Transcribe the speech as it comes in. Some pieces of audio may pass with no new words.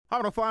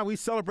How to find we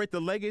celebrate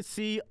the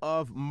legacy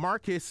of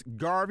Marcus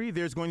Garvey.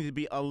 There's going to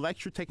be a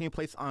lecture taking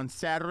place on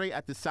Saturday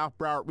at the South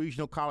Broward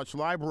Regional College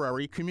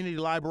Library. Community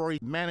Library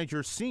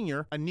Manager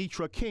Senior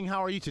Aneatra King,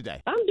 how are you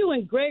today? I'm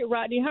doing great,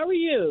 Rodney. How are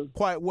you?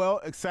 Quite well.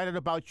 Excited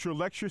about your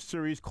lecture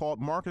series called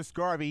Marcus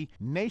Garvey,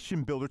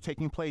 Nation Builder,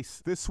 taking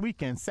place this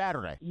weekend,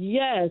 Saturday.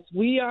 Yes,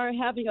 we are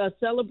having a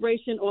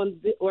celebration or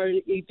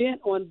an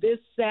event on this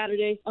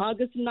Saturday,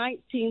 August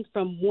 19th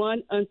from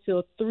 1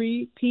 until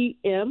 3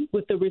 p.m.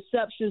 with the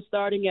reception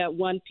starting at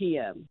 1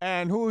 p.m.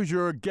 And who is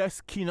your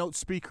guest keynote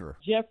speaker?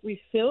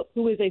 Geoffrey Philp,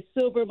 who is a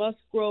silver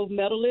Musgrove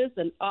medalist,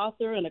 an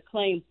author, and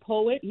acclaimed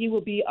poet. He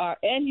will be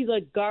he's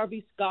a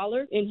Garvey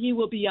scholar, and he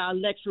will be our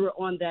lecturer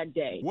on that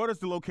day. What is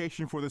the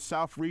location for the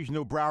South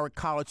Regional Broward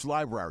College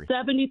Library?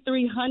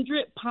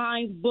 7300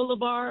 Pine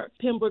Blvd,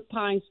 Pembroke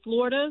Pines,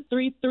 Florida,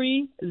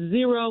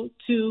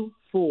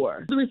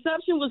 33024. The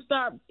reception will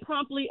start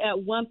promptly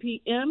at 1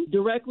 p.m.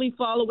 Directly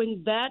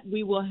following that,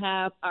 we will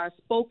have our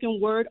spoken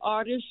word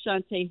artist,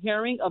 Shantae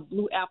Herring of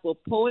Blue Apple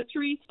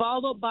Poetry,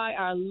 followed by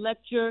our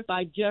lecture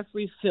by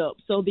Geoffrey Philp.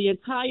 So the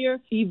entire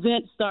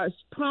event starts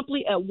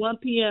promptly at 1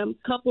 p.m.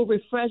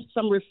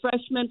 Some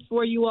refreshments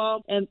for you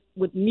all, and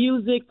with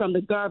music from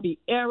the Garvey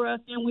era,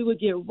 and we will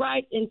get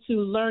right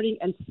into learning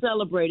and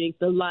celebrating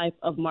the life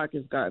of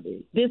Marcus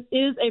Garvey. This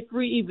is a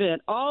free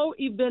event. All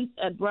events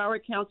at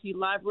Broward County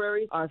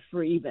Library are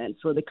free events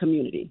for the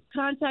community.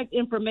 Contact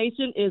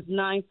information is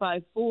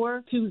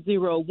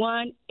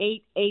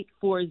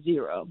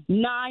 954-201-8840.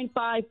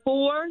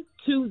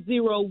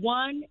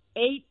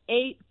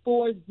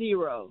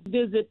 954-201-8840.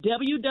 Visit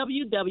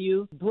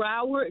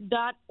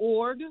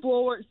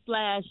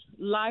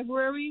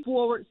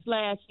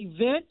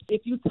www.broward.org/library/event.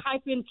 If you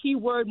type in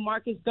keyword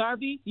Marcus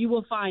Garvey, you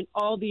will find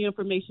all the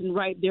information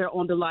right there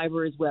on the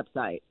library's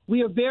website.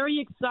 We are very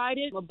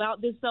excited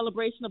about this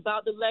celebration,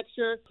 about the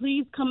lecture.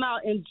 Please come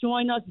out and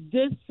join us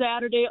this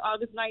Saturday,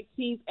 August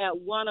 19th at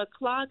 1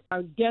 o'clock.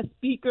 Our guest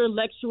speaker,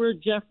 lecturer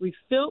Geoffrey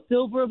Philp,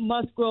 silver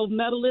Musgrove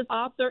medalist,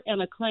 author,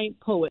 and acclaimed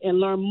poet, and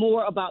learn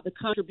more about the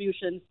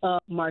contributions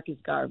of Marcus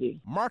Garvey.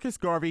 Marcus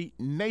Garvey,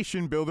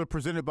 Nation Builder,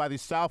 presented by the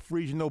South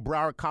Regional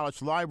Broward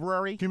College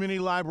Library. Community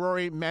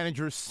Library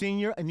Manager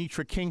Senior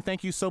Aneatra King,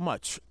 thank you so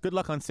much. Good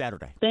luck on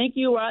Saturday. Thank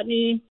you,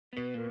 Rodney.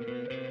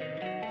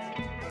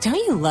 Don't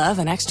you love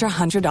an extra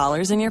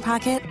 $100 in your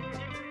pocket?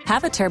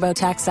 Have a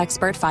TurboTax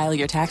expert file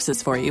your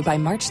taxes for you by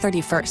March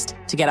 31st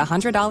to get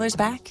 $100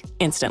 back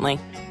instantly.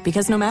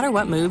 Because no matter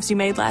what moves you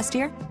made last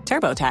year,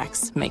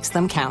 TurboTax makes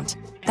them count.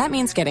 That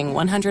means getting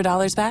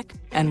 $100 back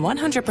and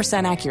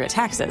 100% accurate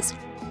taxes,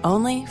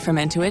 only from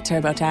Intuit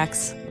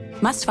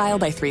TurboTax. Must file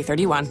by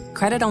 3/31.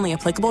 Credit only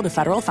applicable to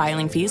federal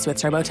filing fees with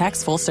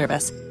TurboTax full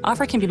service.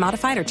 Offer can be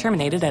modified or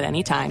terminated at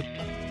any time.